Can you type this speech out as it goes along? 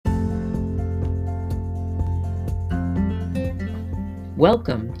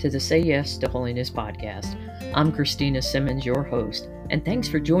Welcome to the Say Yes to Holiness podcast. I'm Christina Simmons, your host, and thanks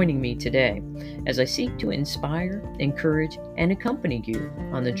for joining me today as I seek to inspire, encourage, and accompany you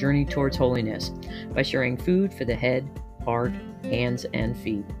on the journey towards holiness by sharing food for the head, heart, hands, and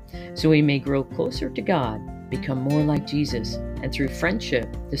feet, so we may grow closer to God, become more like Jesus, and through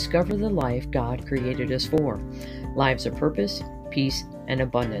friendship, discover the life God created us for, lives of purpose, peace, and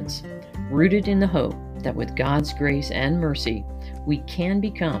abundance, rooted in the hope that with God's grace and mercy, we can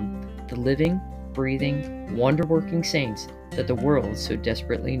become the living, breathing, wonder-working saints that the world so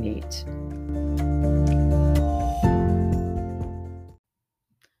desperately needs.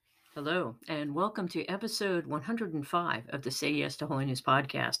 Hello, and welcome to episode 105 of the Say Yes to Holiness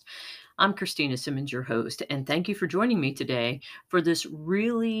podcast. I'm Christina Simmons, your host, and thank you for joining me today for this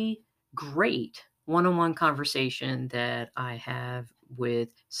really great one-on-one conversation that I have with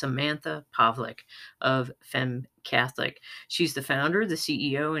Samantha Povlock of FemCatholic. She's the founder, the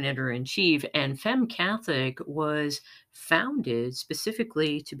CEO, and editor-in-chief, and FemCatholic was founded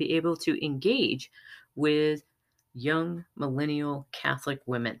specifically to be able to engage with young millennial Catholic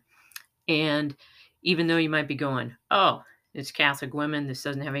women. And even though you might be going, oh, it's Catholic women, this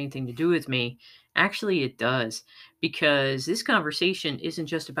doesn't have anything to do with me, actually it does, because this conversation isn't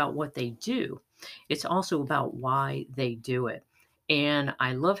just about what they do, it's also about why they do it. And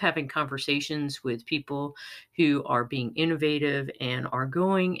I love having conversations with people who are being innovative and are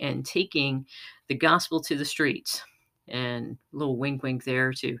going and taking the gospel to the streets. And a little wink, wink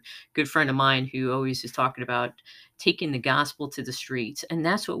there to a good friend of mine who always is talking about taking the gospel to the streets. And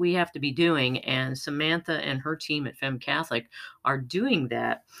that's what we have to be doing. And Samantha and her team at FemCatholic are doing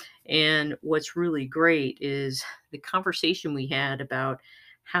that. And what's really great is the conversation we had about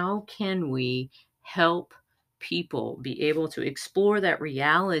how can we help people be able to explore that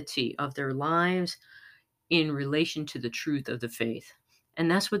reality of their lives in relation to the truth of the faith. And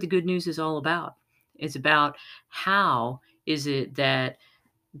that's what the good news is all about. It's about how is it that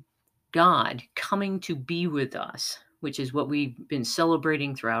God coming to be with us, which is what we've been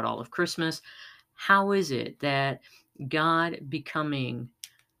celebrating throughout all of Christmas. How is it that God becoming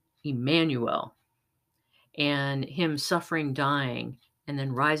Emmanuel and him suffering, dying, and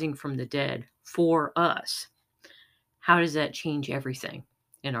then rising from the dead for us, how does that change everything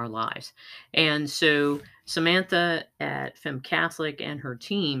in our lives? And so Samantha at FemCatholic and her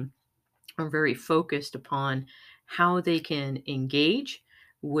team are very focused upon how they can engage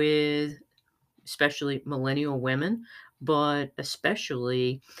with especially millennial women, but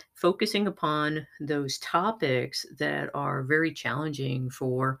especially focusing upon those topics that are very challenging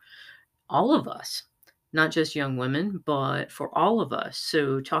for all of us, not just young women, but for all of us.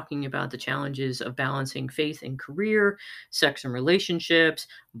 So talking about the challenges of balancing faith and career, sex and relationships,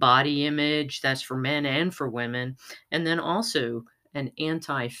 body image, that's for men and for women, and then also an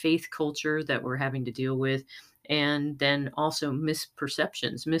anti-faith culture that we're having to deal with, and then also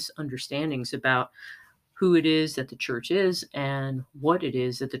misperceptions, misunderstandings about who it is that the church is and what it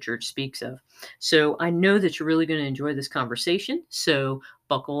is that the church speaks of. So I know that you're really going to enjoy this conversation. So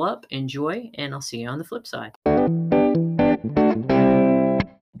buckle up, enjoy, and I'll see you on the flip side.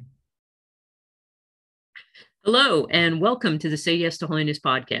 Hello, and welcome to the Say Yes to Holiness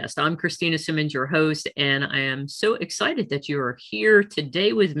podcast. I'm Christina Simmons, your host, and I am so excited that you are here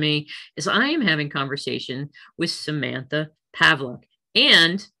today with me as I am having conversation with Samantha Povlock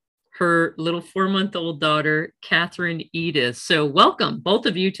and her little 4-month-old daughter, Catherine Edith. So welcome, both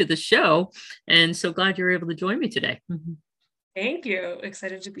of you, to the show, and so glad you're able to join me today. Thank you.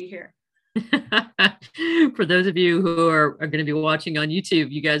 Excited to be here. For those of you who are going to be watching on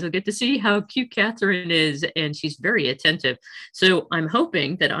YouTube, you guys will get to see how cute Catherine is, and she's very attentive. So I'm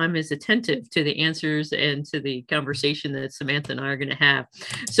hoping that I'm as attentive to the answers and to the conversation that Samantha and I are going to have.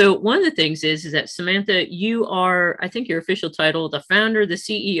 So one of the things is that Samantha, you are, I think your official title, the founder, the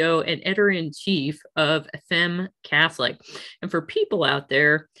CEO, and editor-in-chief of FemCatholic. And for people out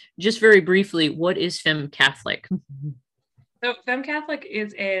there, just very briefly, what is FemCatholic? So FemCatholic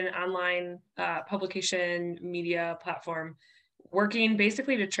is an online publication media platform working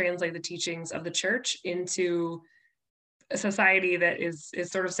basically to translate the teachings of the church into a society that is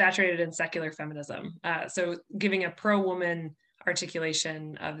sort of saturated in secular feminism. So giving a pro-woman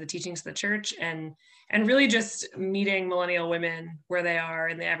articulation of the teachings of the church and really just meeting millennial women where they are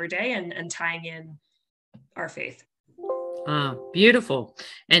in the everyday and tying in our faith. Beautiful.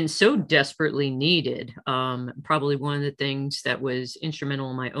 And so desperately needed. Probably one of the things that was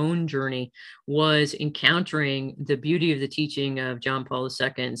instrumental in my own journey was encountering the beauty of the teaching of John Paul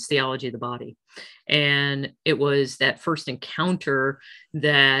II's theology of the body. And it was that first encounter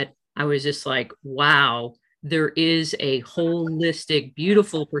that I was just like, wow, there is a holistic,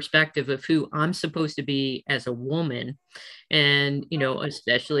 beautiful perspective of who I'm supposed to be as a woman. And,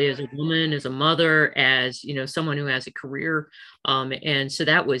 especially as a woman, as a mother, as, someone who has a career. And so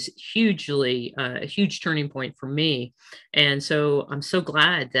that was hugely a huge turning point for me. And so I'm so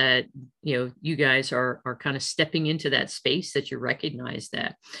glad that, you guys are kind of stepping into that space, that you recognize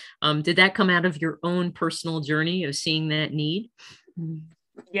that. Did that come out of your own personal journey of seeing that need?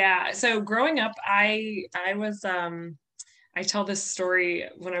 Yeah. So growing up, I was I tell this story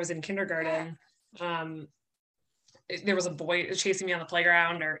when I was in kindergarten. Um, there was a boy chasing me on the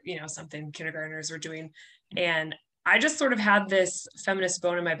playground, or something kindergartners were doing, and I just sort of had this feminist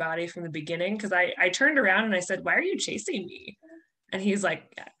bone in my body from the beginning, because I turned around and I said, "Why are you chasing me?" And he's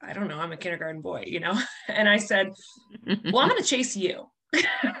like, "I don't know, I'm a kindergarten boy," And I said, "Well, I'm going to chase you."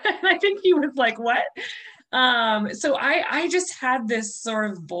 And I think he was like, "What?" So I just had this sort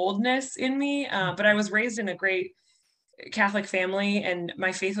of boldness in me, but I was raised in a great Catholic family, and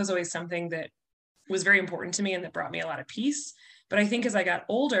my faith was always something that was very important to me and that brought me a lot of peace. But I think as I got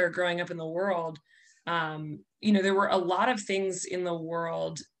older, growing up in the world, there were a lot of things in the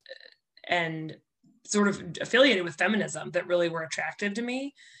world and sort of affiliated with feminism that really were attractive to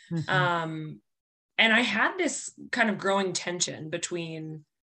me. And I had this kind of growing tension between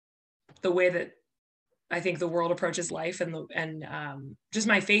the way that I think the world approaches life and just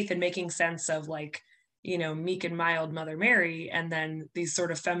my faith in making sense of, like, meek and mild Mother Mary, and then these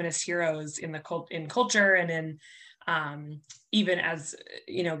sort of feminist heroes in culture, and in even as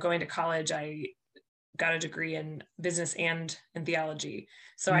going to college, I got a degree in business and in theology,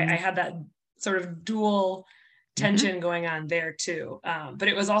 so I had that sort of dual tension going on there too. But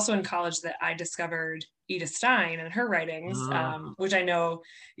it was also in college that I discovered Edith Stein and her writings, which I know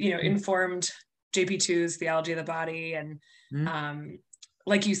informed JP2's Theology of the Body, and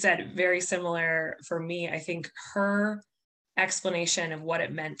like you said, very similar for me. I think her explanation of what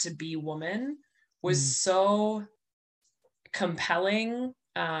it meant to be woman was so compelling.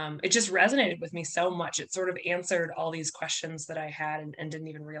 It just resonated with me so much. It sort of answered all these questions that I had, and didn't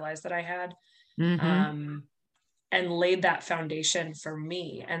even realize that I had, and laid that foundation for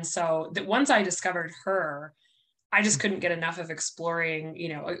me. And so that once I discovered her, I just couldn't get enough of exploring,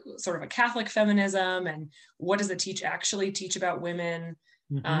 sort of a Catholic feminism, and what does it actually teach about women,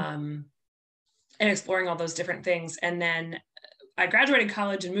 and exploring all those different things. And then I graduated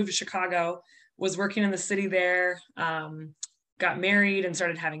college and moved to Chicago, was working in the city there, got married and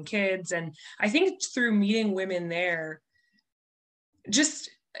started having kids. And I think through meeting women there, just,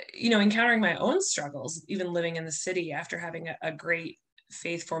 encountering my own struggles, even living in the city after having a great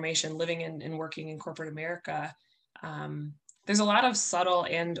faith formation, living and working in corporate America, there's a lot of subtle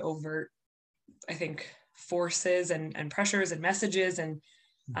and overt, I think, forces and pressures and messages. And,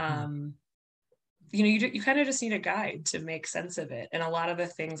 you kind of just need a guide to make sense of it. And a lot of the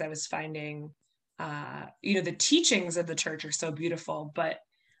things I was finding, the teachings of the church are so beautiful, but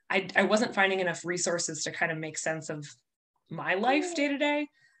I wasn't finding enough resources to kind of make sense of my life day to day.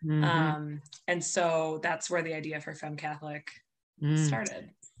 And so that's where the idea for FemCatholic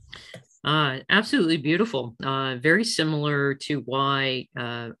started. Absolutely beautiful. Very similar to why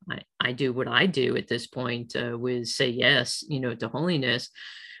I do what I do at this point, with Say Yes, to Holiness,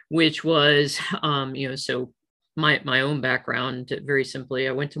 which was, so my own background, very simply,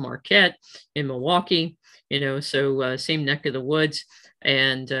 I went to Marquette in Milwaukee, so same neck of the woods.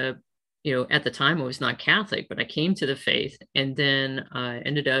 And at the time I was not Catholic, but I came to the faith, and then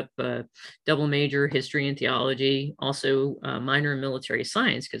ended up double major history and theology, also minor in military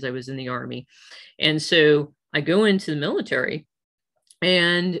science because I was in the Army. And so I go into the military,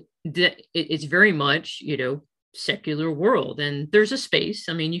 and it's very much, secular world, and there's a space.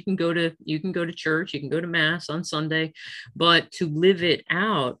 I mean, you can go to church, you can go to mass on Sunday, but to live it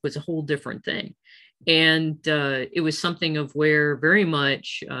out was a whole different thing. And it was something of where very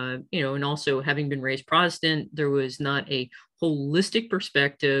much, and also having been raised Protestant, there was not a holistic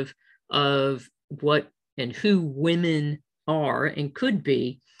perspective of what and who women are and could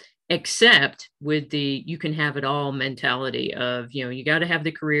be, except with the you can have it all mentality of, you got to have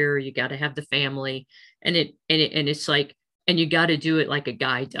the career, you got to have the family, and it's like, and you got to do it like a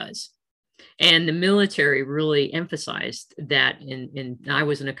guy does. And the military really emphasized that. And I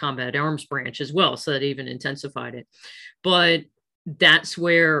was in a combat arms branch as well, so that even intensified it. But that's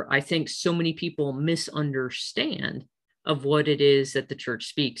where I think so many people misunderstand of what it is that the church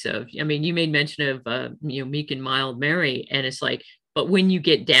speaks of. I mean, you made mention of, meek and mild Mary, and it's like, but when you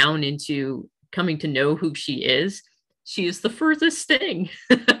get down into coming to know who she is the furthest thing.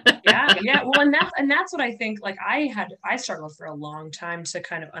 Yeah. Well, and that's what I think, like I struggled for a long time to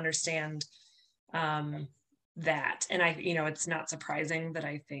kind of understand, that. And it's not surprising that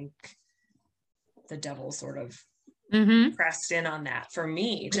I think the devil sort of Mm-hmm. pressed in on that for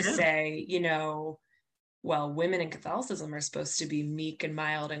me to Yeah. say, well, women in Catholicism are supposed to be meek and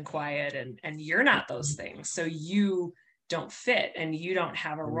mild and quiet, and you're not those things. So you don't fit, and you don't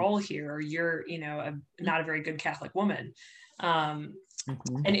have a role here, or you're, not a very good Catholic woman.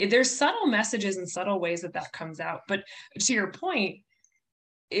 Mm-hmm. And there's subtle messages and subtle ways that comes out. But to your point,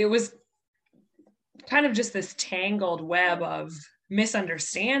 it was kind of just this tangled web of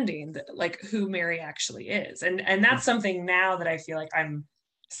misunderstanding that, like, who Mary actually is. And that's something now that I feel like I'm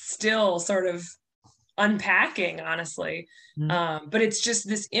still sort of unpacking, honestly. Mm-hmm. But it's just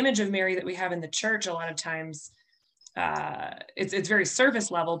this image of Mary that we have in the church a lot of times. It's very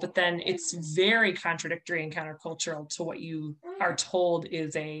surface level, but then it's very contradictory and countercultural to what you are told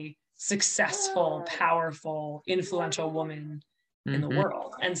is a successful, powerful, influential woman in the Mm-hmm.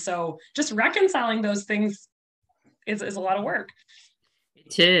 world. And so just reconciling those things is a lot of work.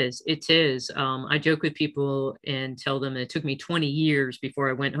 It is. It is. I joke with people and tell them it took me 20 years before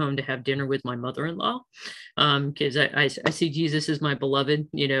I went home to have dinner with my mother-in-law, because I see Jesus as my beloved,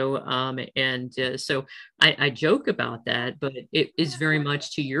 and so I joke about that, but it is very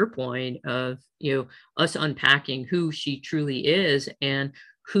much to your point of, us unpacking who she truly is and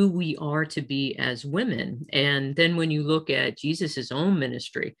who we are to be as women. And then when you look at Jesus's own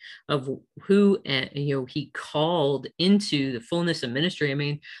ministry of who he called into the fullness of ministry. I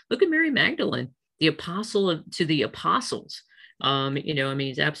mean, look at Mary Magdalene, the to the apostles.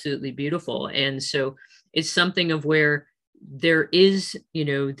 It's absolutely beautiful. And so it's something of where there is,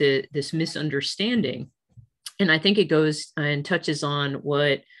 this misunderstanding. And I think it goes and touches on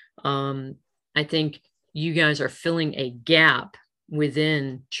what I think you guys are filling a gap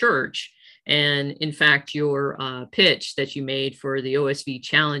within church. And in fact, your pitch that you made for the OSV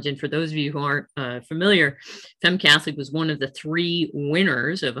challenge, and for those of you who aren't familiar, FemCatholic was one of the 3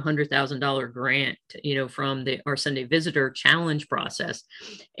 winners of a $100,000 grant, from our Sunday Visitor Challenge process.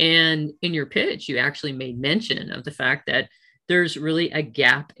 And in your pitch, you actually made mention of the fact that there's really a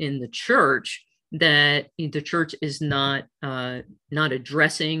gap in the church that the church is not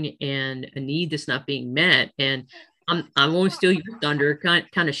addressing, and a need that's not being met. And I won't steal your thunder.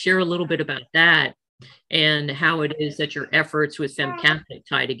 Kind of share a little bit about that and how it is that your efforts with FemCatholic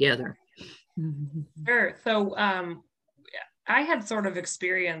tie together. Sure. So I had sort of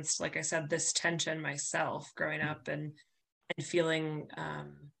experienced, like I said, this tension myself growing up, and feeling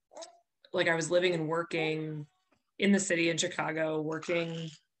like I was living and working in the city in Chicago, working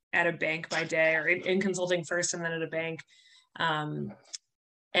at a bank by day, or in consulting first and then at a bank.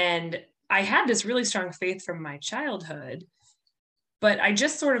 And I had this really strong faith from my childhood, but I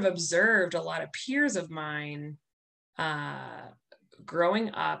just sort of observed a lot of peers of mine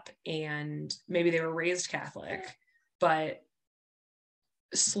growing up, and maybe they were raised Catholic, but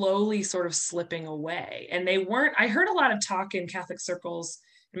slowly sort of slipping away. And they weren't, I heard a lot of talk in Catholic circles,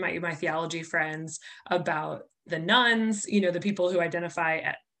 in my theology friends, about the nuns, the people who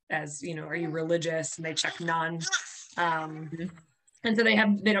identify as, are you religious? And they check none. And so they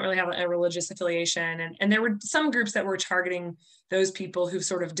don't really have a religious affiliation. And there were some groups that were targeting those people who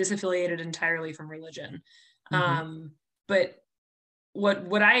sort of disaffiliated entirely from religion. But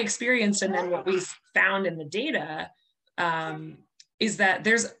what I experienced, and then what we found in the data, is that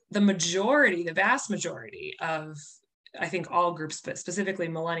there's the vast majority of, I think, all groups, but specifically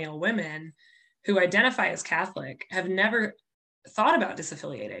millennial women who identify as Catholic, have never thought about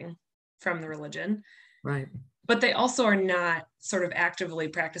disaffiliating from the religion. Right. But they also are not sort of actively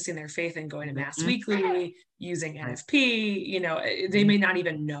practicing their faith and going to mass weekly, using NFP. They may not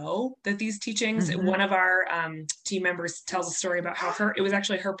even know that these teachings. One of our team members tells a story about how it was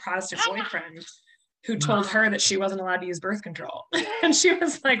actually her Protestant boyfriend who told her that she wasn't allowed to use birth control. And she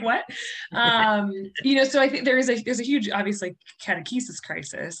was like, what? So I think there's a huge, obviously, catechesis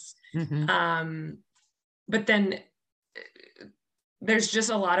crisis. But then there's just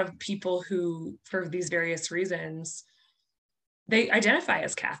a lot of people who, for these various reasons, they identify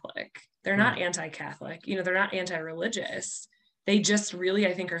as Catholic. They're not anti-Catholic, they're not anti-religious. They just really,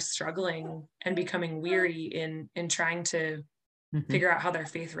 I think, are struggling and becoming weary in trying to figure out how their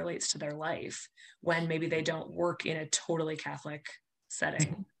faith relates to their life, when maybe they don't work in a totally Catholic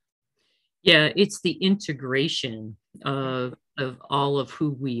setting. Yeah, it's the integration of of all of who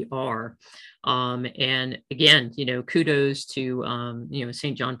we are. And again, kudos to,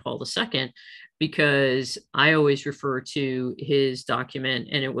 St. John Paul II, because I always refer to his document,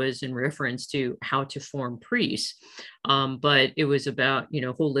 and it was in reference to how to form priests. But it was about,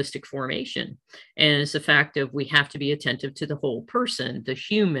 holistic formation. And it's the fact of we have to be attentive to the whole person, the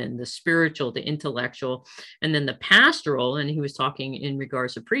human, the spiritual, the intellectual, and then the pastoral. And he was talking in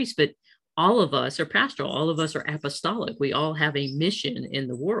regards to priests, but all of us are pastoral, all of us are apostolic. We all have a mission in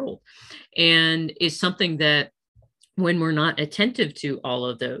the world. And it's something that when we're not attentive to all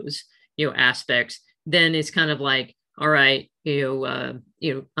of those, aspects, then it's kind of like, all right,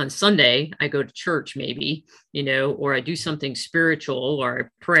 on Sunday, I go to church maybe, or I do something spiritual, or I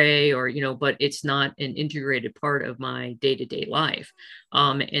pray, or, but it's not an integrated part of my day-to-day life.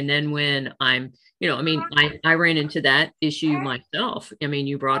 And then when I'm, I ran into that issue myself. I mean,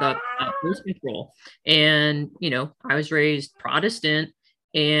 you brought up birth control, and, I was raised Protestant.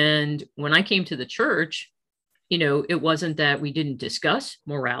 And when I came to the church, it wasn't that we didn't discuss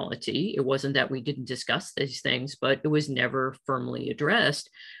morality. It wasn't that we didn't discuss these things, but it was never firmly addressed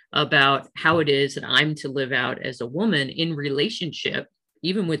about how it is that I'm to live out as a woman in relationship,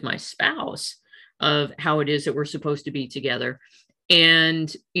 even with my spouse, of how it is that we're supposed to be together.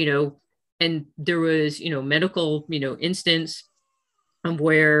 And, and there was, medical, instance of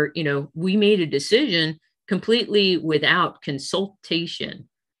where, we made a decision completely without consultation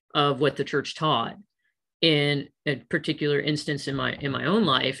of what the church taught in a particular instance in my own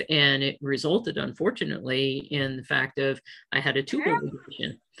life, and it resulted, unfortunately, in the fact of I had a tubal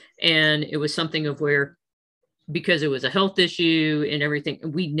ligation. And it was something of where, because it was a health issue and everything,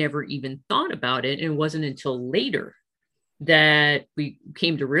 we never even thought about it. And it wasn't until later that we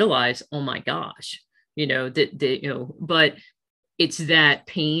came to realize, oh my gosh, but it's that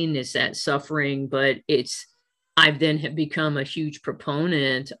pain, it's that suffering. But I've then have become a huge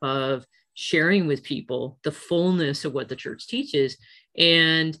proponent of sharing with people the fullness of what the church teaches.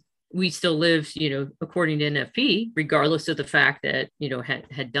 And we still live, according to NFP, regardless of the fact that,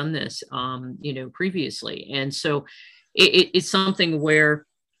 had done this, previously. And so it's something where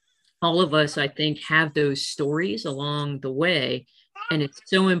all of us, I think, have those stories along the way. And it's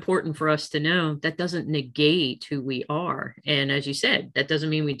so important for us to know that doesn't negate who we are. And as you said, that doesn't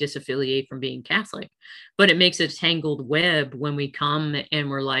mean we disaffiliate from being Catholic, but it makes a tangled web when we come and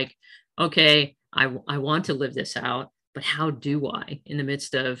we're like, okay, I want to live this out, but how do I, in the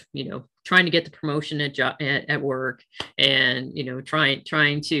midst of, trying to get the promotion at work, and,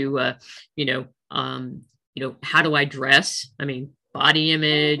 trying to, how do I dress? I mean, body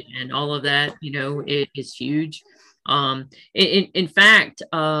image and all of that, it is huge. In fact,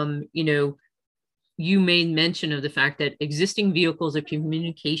 you made mention of the fact that existing vehicles of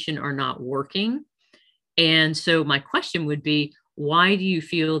communication are not working. And so my question would be, why do you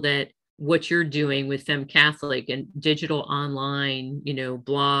feel that what you're doing with FemCatholic and digital online,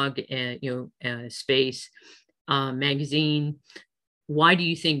 blog, space, magazine, why do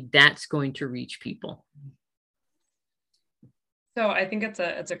you think that's going to reach people? So I think it's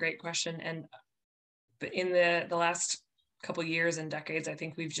a great question. And in the last couple of years and decades, I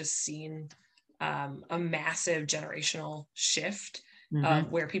think we've just seen a massive generational shift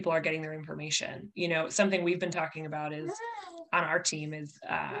of where people are getting their information. Something we've been talking about is on our team is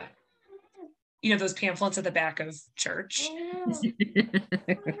those pamphlets at the back of church.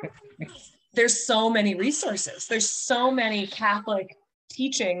 There's so many resources. There's so many Catholic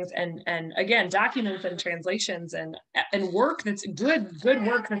teachings and again, documents and translations and work that's good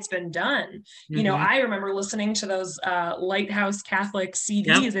work that's been done. I remember listening to those Lighthouse Catholic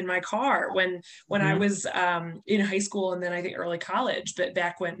CDs in my car when I was in high school, and then I think early college, but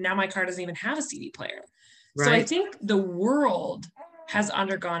back when, now my car doesn't even have a CD player. Right. So I think the world has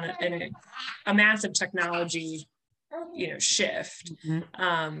undergone a massive technology, shift.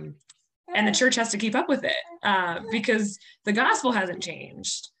 And the church has to keep up with it because the gospel hasn't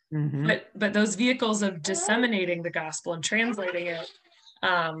changed. But those vehicles of disseminating the gospel and translating it,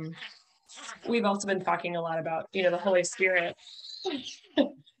 we've also been talking a lot about, the Holy Spirit.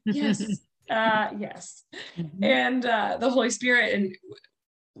 Yes. Yes. And the Holy Spirit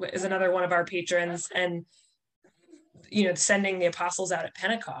is another one of our patrons, and sending the apostles out at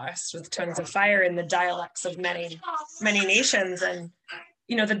Pentecost with tongues of fire in the dialects of many nations. And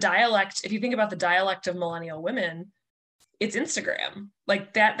the dialect, if you think about the dialect of millennial women, it's Instagram.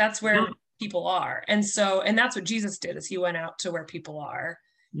 Like that's where people are. And that's what Jesus did, is he went out to where people are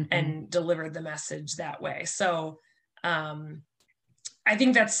and delivered the message that way. So I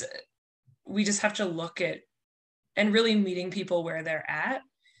think we just have to look at and really meeting people where they're at.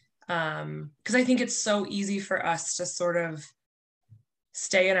 Because I think it's so easy for us to sort of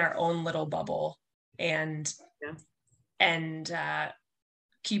stay in our own little bubble and Yeah. and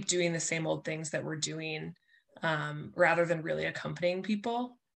keep doing the same old things that we're doing, rather than really accompanying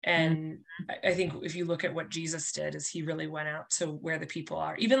people. Mm. And I think if you look at what Jesus did, is he really went out to where the people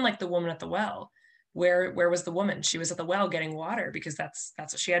are. Even like the woman at the well, where was the woman? She was at the well getting water because that's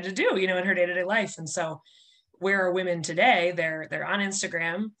what she had to do, in her day-to-day life. And so where are women today? They're on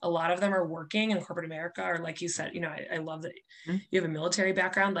Instagram. A lot of them are working in corporate America, or like you said, I love that Mm. you have a military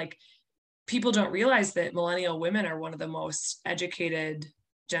background. Like, people don't realize that millennial women are one of the most educated Mm.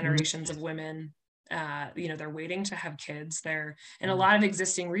 generations of women. They're waiting to have kids there, and a Mm. lot of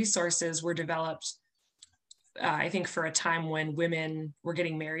existing resources were developed, I think, for a time when women were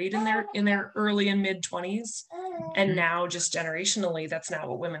getting married in their early and mid 20s, and Mm. now just generationally, that's not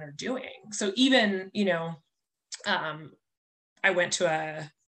what women are doing. So even, I went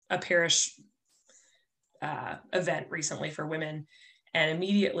to a parish event recently for women, and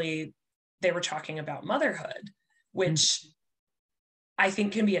immediately they were talking about motherhood, Mm. which I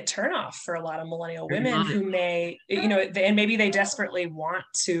think can be a turnoff for a lot of millennial Very women much. who may, and maybe they desperately want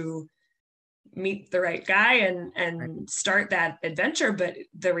to meet the right guy Right. and start that adventure. But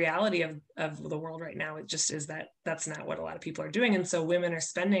the reality of the world right now, it just is that that's not what a lot of people are doing. And so women are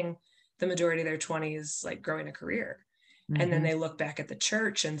spending the majority of their 20s like growing a career. And then Mm-hmm. they look back at the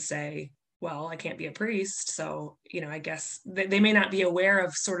church and say, well, I can't be a priest. So, I guess they may not be aware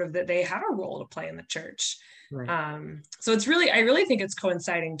of sort of that they have a role to play in the church. Right. So I really think it's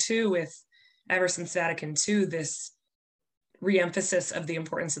coinciding too with, ever since Vatican II, this reemphasis of the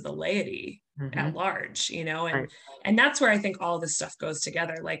importance of the laity Mm-hmm. at large, Right. and that's where I think all of this stuff goes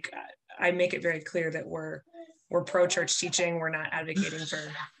together. Like, I make it very clear that we're pro-church teaching. We're not advocating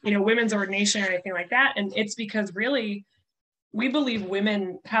for, women's ordination or anything like that. And it's because really we believe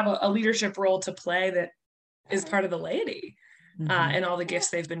women have a leadership role to play that is part of the laity, Mm-hmm. and all the gifts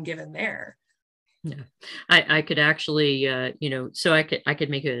they've been given there. Yeah, I could actually, so I could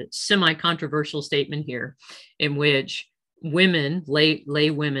make a semi-controversial statement here, in which women, lay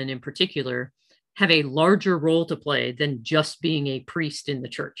women in particular, have a larger role to play than just being a priest in the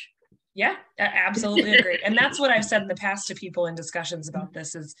church. Yeah, absolutely agree. And that's what I've said in the past to people in discussions about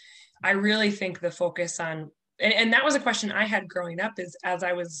this, is I really think the focus on, and that was a question I had growing up, is as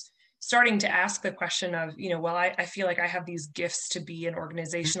I was starting to ask the question of, well, I feel like I have these gifts to be an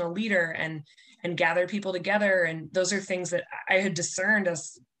organizational leader and gather people together. And those are things that I had discerned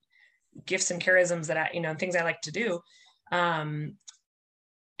as gifts and charisms that things I like to do. And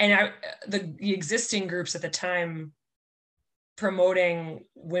the existing groups at the time promoting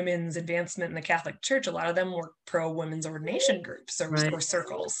women's advancement in the Catholic Church, a lot of them were pro women's ordination groups Right. or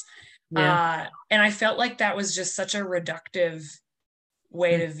circles. Yeah. And I felt like that was just such a reductive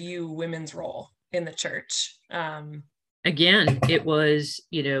way Mm. to view women's role in the church. Again, it was,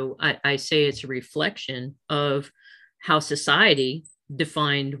 I say it's a reflection of how society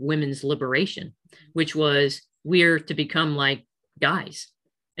defined women's liberation, which was we're to become like guys.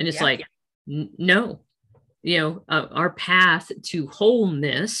 And it's Yeah. like, no, our path to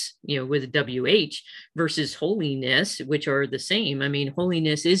wholeness, with WH versus holiness, which are the same. I mean,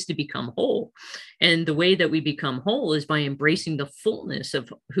 holiness is to become whole. And the way that we become whole is by embracing the fullness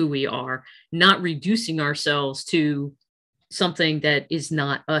of who we are, not reducing ourselves to something that is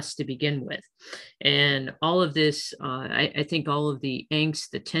not us to begin with. And all of this, I think all of the angst,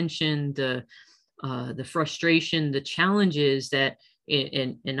 the tension, the frustration, the challenges that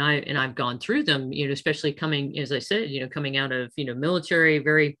I've gone through them, especially coming, as I said, coming out of, military,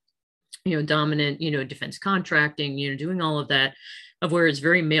 very, dominant, defense contracting, doing all of that, of where it's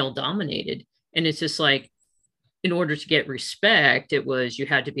very male dominated. And it's just like, in order to get respect, it was you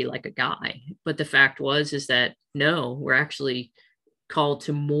had to be like a guy. But the fact is that no, we're actually called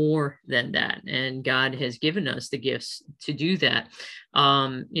to more than that, and God has given us the gifts to do that.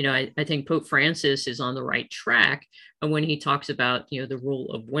 I think Pope Francis is on the right track when he talks about the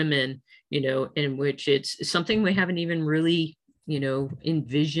role of women, in which it's something we haven't even really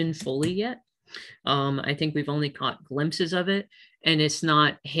envisioned fully yet. I think we've only caught glimpses of it, and it's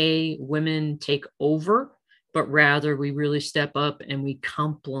not, hey, women take over, but rather we really step up and we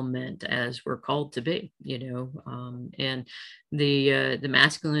complement as we're called to be, and the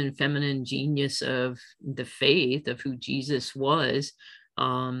masculine and feminine genius of the faith of who Jesus was.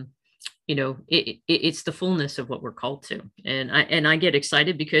 It's the fullness of what we're called to, and I get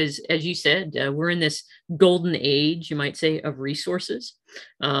excited because, as you said, we're in this golden age, you might say, of resources.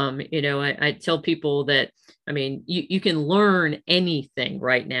 I tell people that, I mean, you can learn anything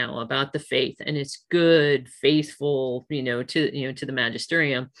right now about the faith, and it's good, faithful, to the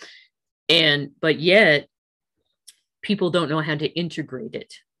magisterium, but yet people don't know how to integrate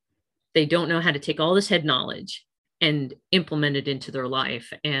it. They don't know how to take all this head knowledge and implement it into their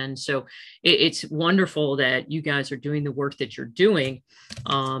life. And so it's wonderful that you guys are doing the work that you're doing.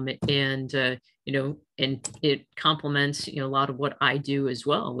 And it complements, a lot of what I do as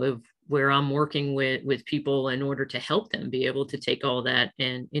well, of where I'm working with people in order to help them be able to take all that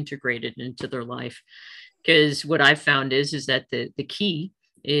and integrate it into their life. Because what I've found is that the key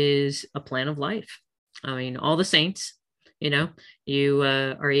is a plan of life. I mean, all the saints, you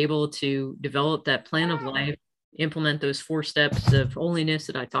are able to develop that plan of life, implement those 4 steps of holiness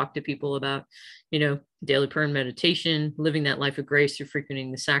that I talk to people about, daily prayer and meditation, living that life of grace through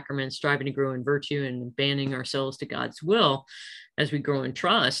frequenting the sacraments, striving to grow in virtue, and abandoning ourselves to God's will as we grow in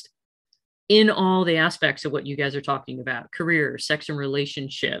trust in all the aspects of what you guys are talking about: career, sex and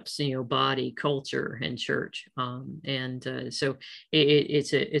relationships, body, culture, and church. So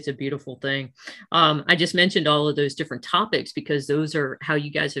it's a beautiful thing. I just mentioned all of those different topics because those are how you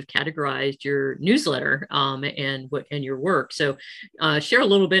guys have categorized your newsletter, and your work. So share a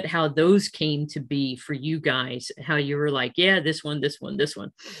little bit how those came to be for you guys, how you were like, yeah, this one.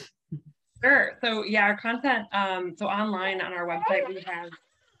 Sure. So yeah, our content, so online on our website, we have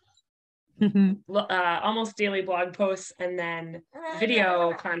almost daily blog posts, and then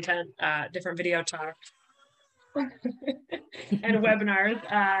video content, different video talk and webinars.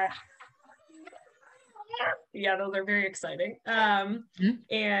 Yeah, those are very exciting.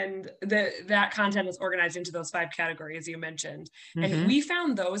 And that content is organized into those 5 categories you mentioned. And we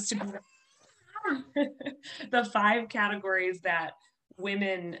found those to be the 5 categories that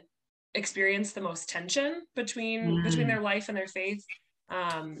women experience the most tension between their life and their faith.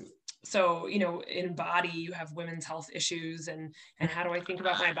 So, in body, you have women's health issues and how do I think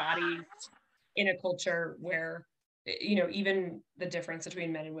about my body in a culture where, even the difference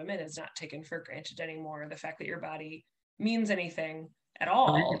between men and women is not taken for granted anymore. The fact that your body means anything at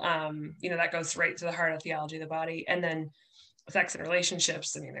all, that goes right to the heart of theology of the body. And then sex and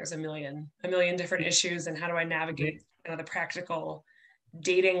relationships. I mean, there's a million different issues, and how do I navigate the practical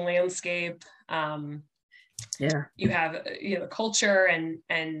dating landscape? You have, culture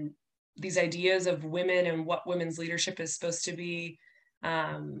and these ideas of women and what women's leadership is supposed to be,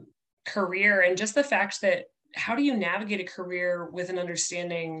 career, and just the fact that how do you navigate a career with an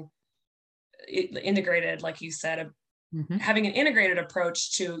understanding integrated, like you said, having an integrated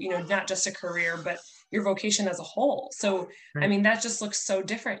approach to, not just a career, but your vocation as a whole. So, I mean, that just looks so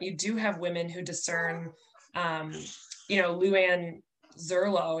different. You do have women who discern, Luann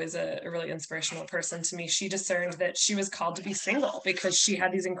Zerlo is a really inspirational person to me. She discerned that she was called to be single because she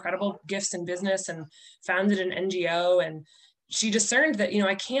had these incredible gifts in business and founded an NGO. And she discerned that,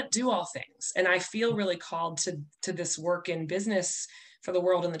 I can't do all things. And I feel really called to this work in business for the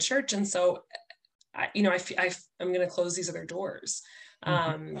world and the church. And so, I'm going to close these other doors.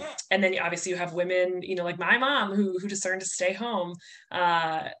 And then obviously you have women, like my mom who discerned to stay home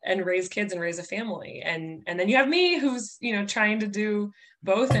and raise kids and raise a family. And then you have me who's, trying to do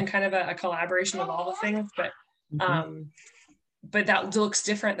both and kind of a collaboration of all the things, but that looks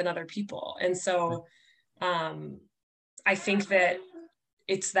different than other people. And so I think that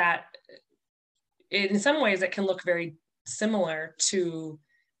it's that in some ways it can look very similar to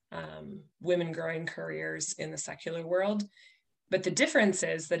women growing careers in the secular world. But the difference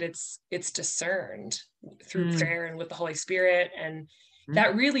is that it's discerned through prayer and with the Holy Spirit. And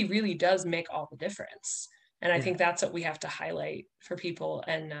that really, really does make all the difference. And I think that's what we have to highlight for people.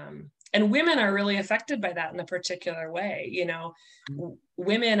 And women are really affected by that in a particular way.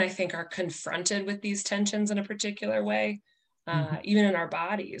 Women, I think, are confronted with these tensions in a particular way, even in our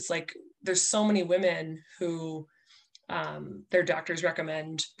bodies. Like there's so many women who their doctors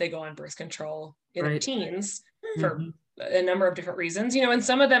recommend they go on birth control in their teens for a number of different reasons, and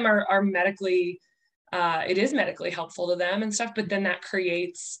some of them are medically, it is medically helpful to them and stuff, but then that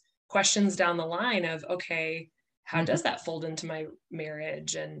creates questions down the line of, okay, how does that fold into my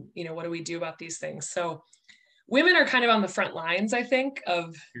marriage? And, what do we do about these things? So women are kind of on the front lines, I think,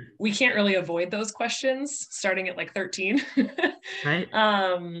 of, we can't really avoid those questions starting at like 13.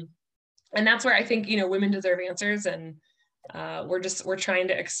 And that's where I think, women deserve answers. And we're trying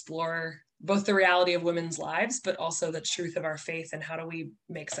to explore both the reality of women's lives, but also the truth of our faith and how do we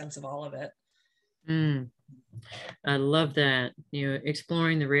make sense of all of it. I love that,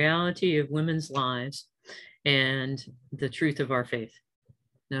 exploring the reality of women's lives and the truth of our faith.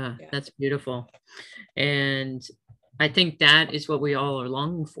 That's beautiful. And I think that is what we all are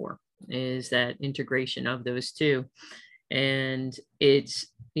longing for, is that integration of those two. And it's,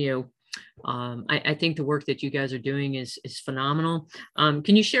 I think the work that you guys are doing is phenomenal.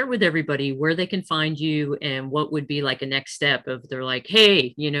 Can you share with everybody where they can find you and what would be like a next step if they're like,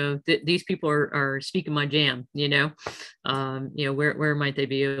 hey, these people are speaking my jam, where might they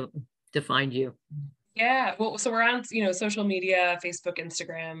be able to find you? Yeah, well, so we're on, social media, Facebook,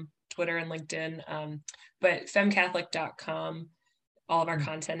 Instagram, Twitter, and LinkedIn. But femcatholic.com, all of our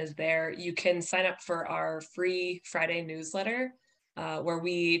content is there. You can sign up for our free Friday newsletter, where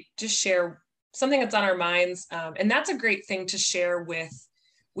we just share something that's on our minds. And that's a great thing to share with.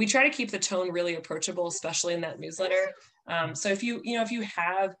 We try to keep the tone really approachable, especially in that newsletter. So if you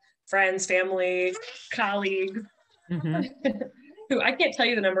have friends, family, colleagues, Mm-hmm. who I can't tell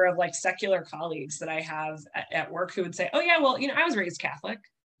you the number of like secular colleagues that I have at work who would say, "Oh yeah, well, I was raised Catholic,"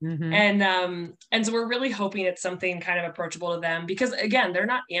 Mm-hmm. and so we're really hoping it's something kind of approachable to them because again, they're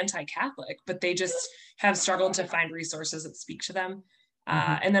not anti-Catholic, but they just have struggled to find resources that speak to them.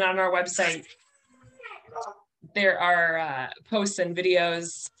 Mm-hmm. And then on our website, there are posts and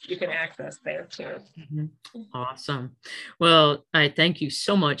videos you can access there too. Mhm. Awesome. Well, I thank you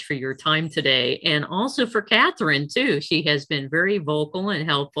so much for your time today and also for Catherine too. She has been very vocal and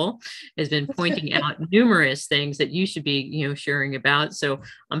helpful, has been pointing out numerous things that you should be, sharing about. So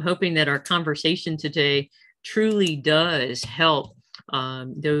I'm hoping that our conversation today truly does help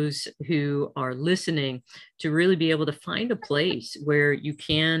those who are listening to really be able to find a place where you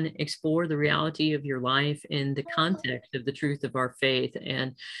can explore the reality of your life in the context of the truth of our faith.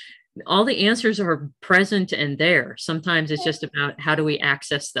 And all the answers are present and there. Sometimes it's just about how do we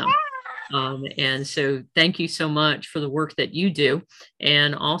access them. And so thank you so much for the work that you do.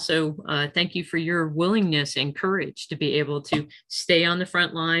 And also thank you for your willingness and courage to be able to stay on the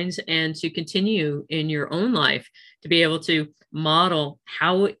front lines and to continue in your own life to be able to model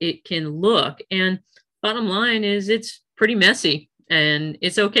how it can look. And bottom line is it's pretty messy and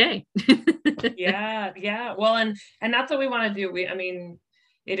it's okay. Yeah. Well, and that's what we want to do.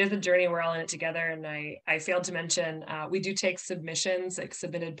 It is a journey. We're all in it together. And I failed to mention, we do take submissions, like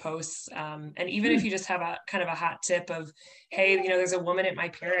submitted posts. And even if you just have a kind of a hot tip of, hey, there's a woman at my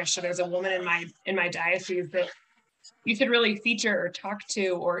parish, or there's a woman in my diocese that you should really feature or talk to,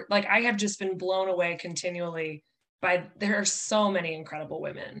 or like, I have just been blown away continually by, there are so many incredible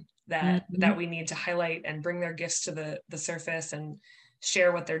women that Mhm. we need to highlight and bring their gifts to the surface and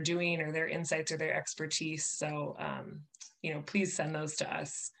share what they're doing or their insights or their expertise. So, please send those to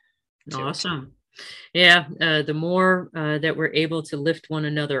us too. Awesome. Yeah, the more that we're able to lift one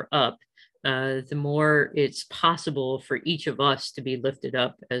another up, the more it's possible for each of us to be lifted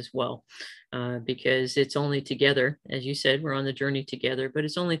up as well. Because it's only together, as you said, we're on the journey together, but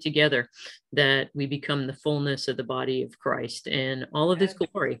it's only together that we become the fullness of the body of Christ and all of his Yeah.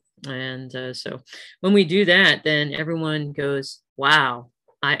 glory. And so when we do that, then everyone goes, wow.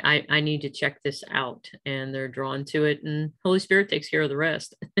 I need to check this out, and they're drawn to it, and Holy Spirit takes care of the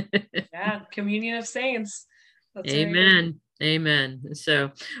rest. Yeah, communion of saints. That's right. Amen. Amen.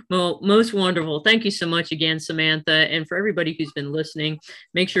 So, well, most wonderful. Thank you so much again, Samantha. And for everybody who's been listening,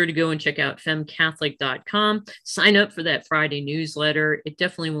 make sure to go and check out femcatholic.com. Sign up for that Friday newsletter. It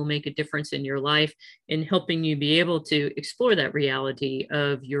definitely will make a difference in your life in helping you be able to explore that reality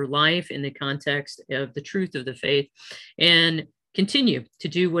of your life in the context of the truth of the faith and continue to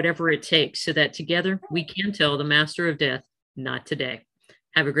do whatever it takes so that together we can tell the master of death, not today.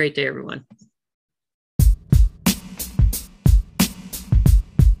 Have a great day, everyone.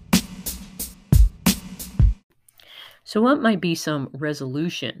 So, what might be some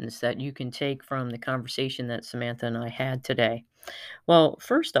resolutions that you can take from the conversation that Samantha and I had today? Well,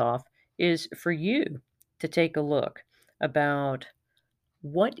 first off, is for you to take a look about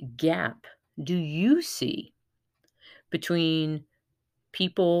what gap do you see between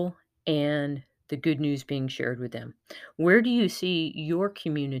people and the good news being shared with them? Where do you see your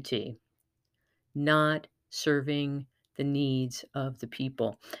community not serving the needs of the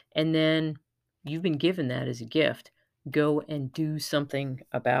people? And then you've been given that as a gift. Go and do something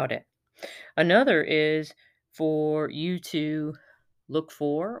about it. Another is for you to look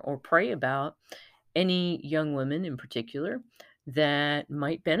for or pray about any young women in particular that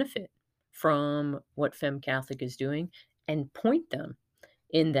might benefit from what FemCatholic is doing and point them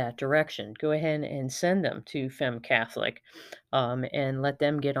in that direction. Go ahead and send them to FemCatholic and let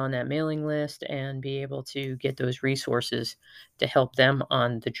them get on that mailing list and be able to get those resources to help them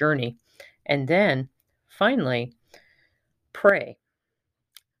on the journey. And then finally, pray.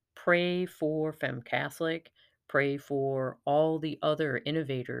 Pray for FemCatholic. Pray for all the other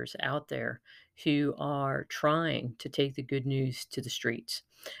innovators out there who are trying to take the good news to the streets.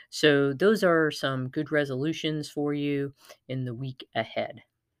 So, those are some good resolutions for you in the week ahead.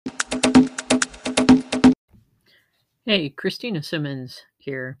 Hey, Christina Simmons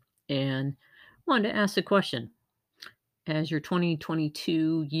here, and wanted to ask a question. Has your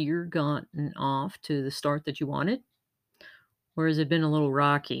 2022 year gotten off to the start that you wanted? Or has it been a little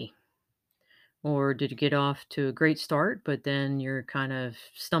rocky? Or did you get off to a great start, but then you're kind of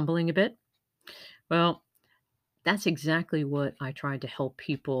stumbling a bit? Well, that's exactly what I tried to help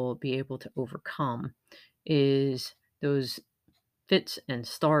people be able to overcome is those fits and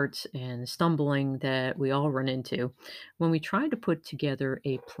starts and stumbling that we all run into when we try to put together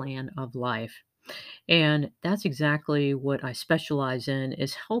a plan of life. And that's exactly what I specialize in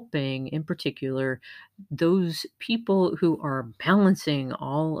is helping in particular those people who are balancing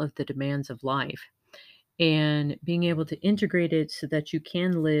all of the demands of life and being able to integrate it so that you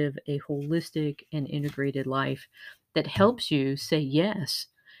can live a holistic and integrated life that helps you say yes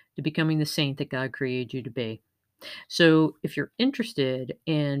to becoming the saint that God created you to be. So, if you're interested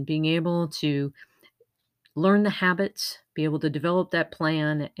in being able to learn the habits, be able to develop that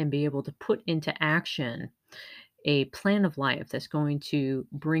plan, and be able to put into action a plan of life that's going to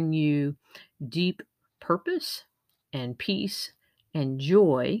bring you deep purpose and peace and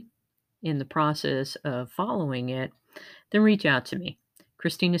joy in the process of following it, then reach out to me,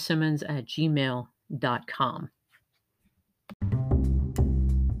 ChristinaSimmons@gmail.com.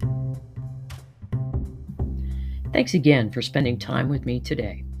 Thanks again for spending time with me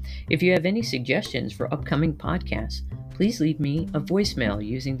today. If you have any suggestions for upcoming podcasts, please leave me a voicemail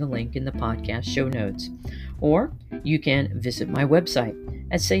using the link in the podcast show notes. Or you can visit my website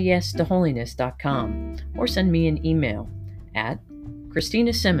at sayyestoholiness.com or send me an email at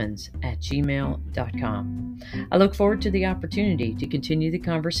ChristinaSimmons@gmail.com. I look forward to the opportunity to continue the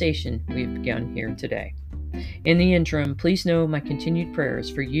conversation we've begun here today. In the interim, please know my continued prayers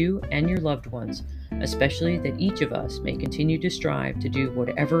for you and your loved ones, especially that each of us may continue to strive to do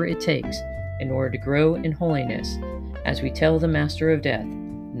whatever it takes in order to grow in holiness as we tell the Master of Death,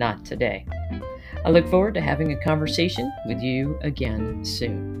 not today. I look forward to having a conversation with you again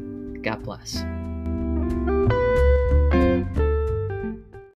soon. God bless.